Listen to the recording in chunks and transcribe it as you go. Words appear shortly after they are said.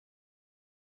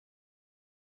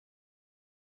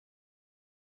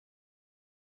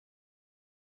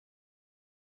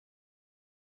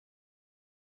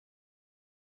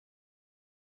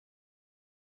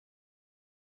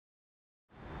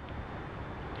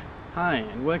Hi,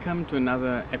 and welcome to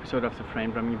another episode of the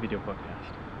Frame Drumming video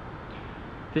podcast.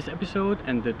 This episode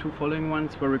and the two following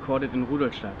ones were recorded in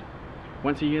Rudolstadt.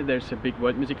 Once a year there's a big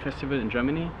world music festival in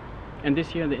Germany, and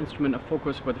this year the instrument of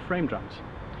focus were the frame drums.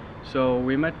 So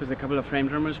we met with a couple of frame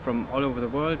drummers from all over the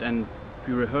world, and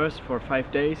we rehearsed for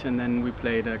 5 days, and then we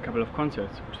played a couple of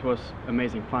concerts, which was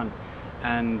amazing fun.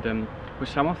 And with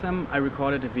some of them I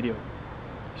recorded a video.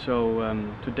 So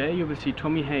today you will see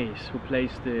Tommy Hayes, who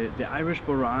plays the Irish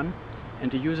Bodhran,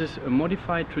 and he uses a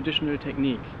modified traditional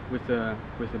technique with a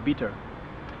beater.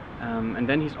 And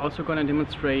then he's also going to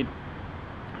demonstrate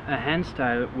a hand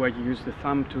style where you use the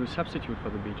thumb to substitute for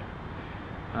the beater.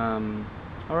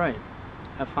 Alright,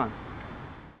 have fun.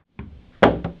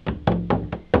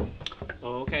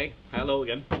 Okay, hello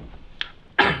again.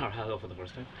 Or hello for the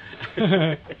first time.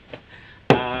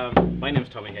 My name is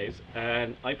Tommy Hayes,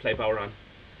 and I play Bodhran.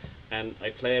 And I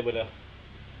play with I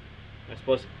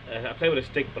play with a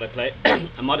stick, but I play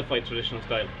a modified traditional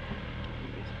style,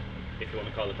 if you want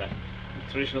to call it that.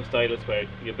 The traditional style is where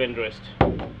you bend your wrist,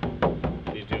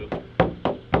 you do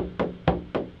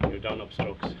your down up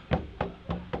strokes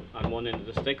on one end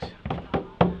of the sticks,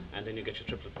 and then you get your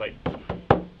triplet plate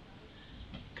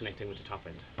connecting with the top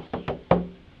end.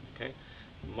 Okay,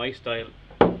 my style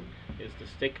is the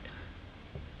stick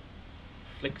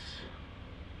flicks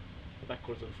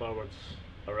backwards and forwards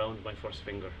around my first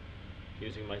finger,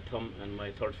 using my thumb and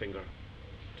my third finger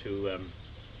to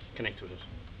connect with it.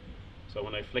 So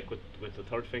when I flick with the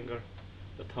third finger,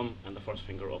 the thumb and the first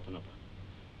finger open up,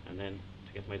 and then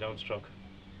to get my downstroke,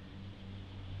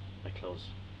 I close.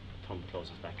 The thumb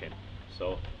closes back in.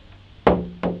 So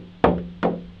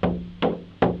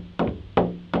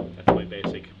that's my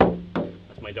basic.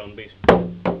 That's my downbeat,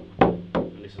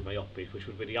 and this is my upbeat, which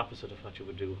would be the opposite of what you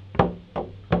would do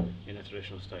in a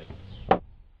traditional style.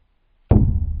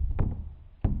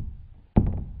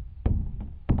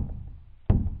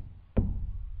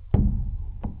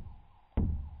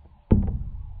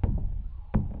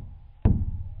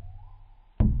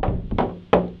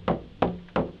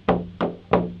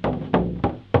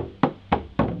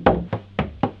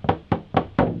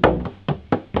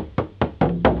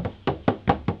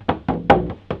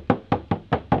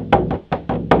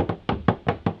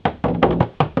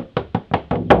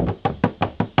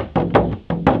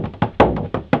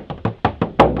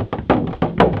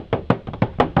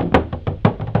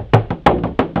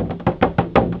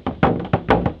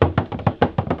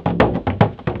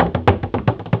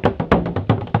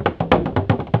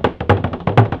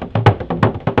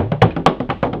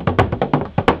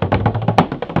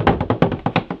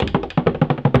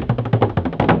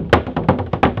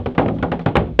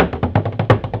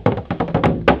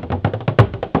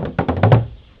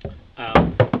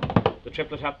 The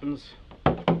triplet happens,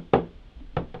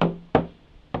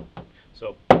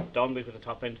 so downbeat with the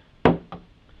top end,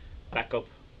 back up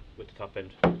with the top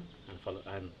end, and follow,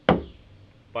 and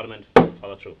bottom end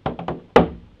follow through.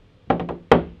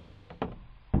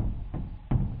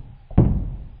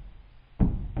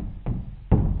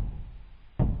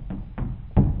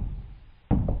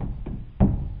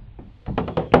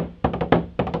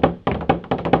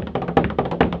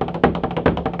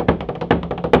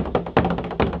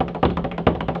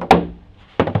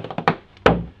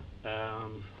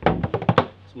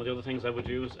 Some of the other things I would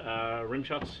use are rim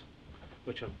shots,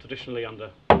 which are traditionally on the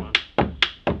one.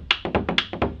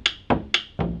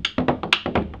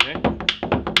 Okay.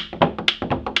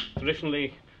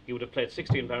 Traditionally, you would have played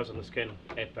 16 bars on the skin,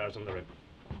 8 bars on the rim,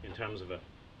 in terms of a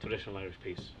traditional Irish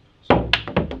piece. So,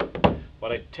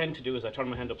 what I tend to do is I turn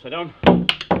my hand upside down,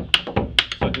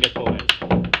 so I can get both ends.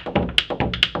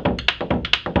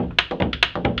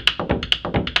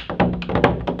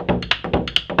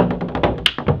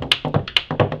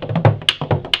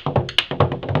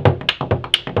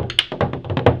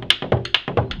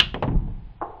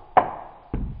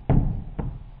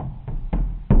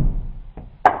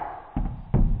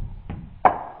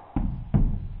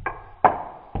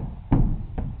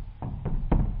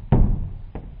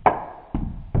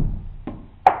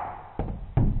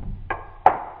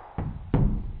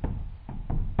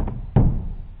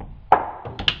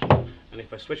 And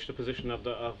if I switch the position of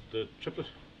the triplet,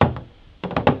 okay,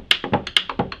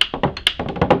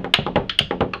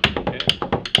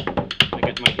 I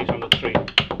get my heat on the 3.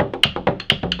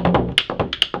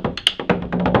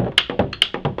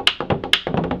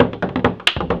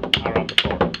 Or on the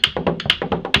 4.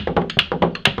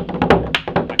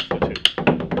 Back to the 2.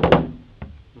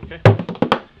 Okay.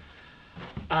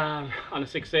 On a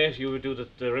 6/8 you would do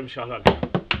the rim shot on.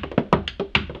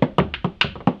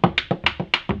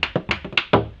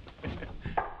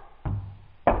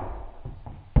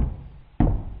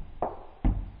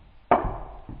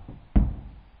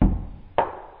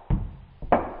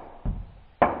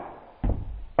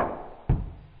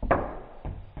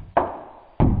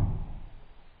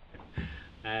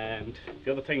 important.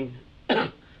 The other thing,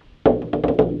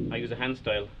 I use a hand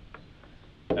style.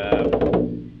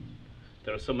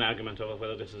 There is some argument over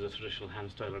whether this is a traditional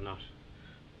hand style or not,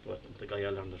 but the guy I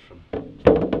learned it from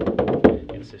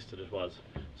insisted it was.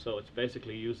 So it's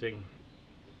basically using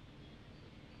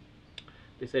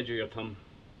this edge of your thumb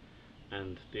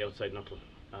and the outside knuckle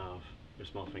of your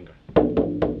small finger.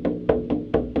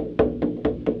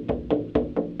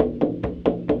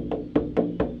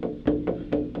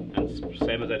 And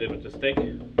same as I did with the stick,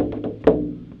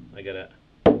 I get a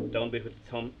downbeat with the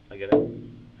thumb, I get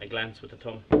a glance with the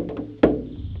thumb,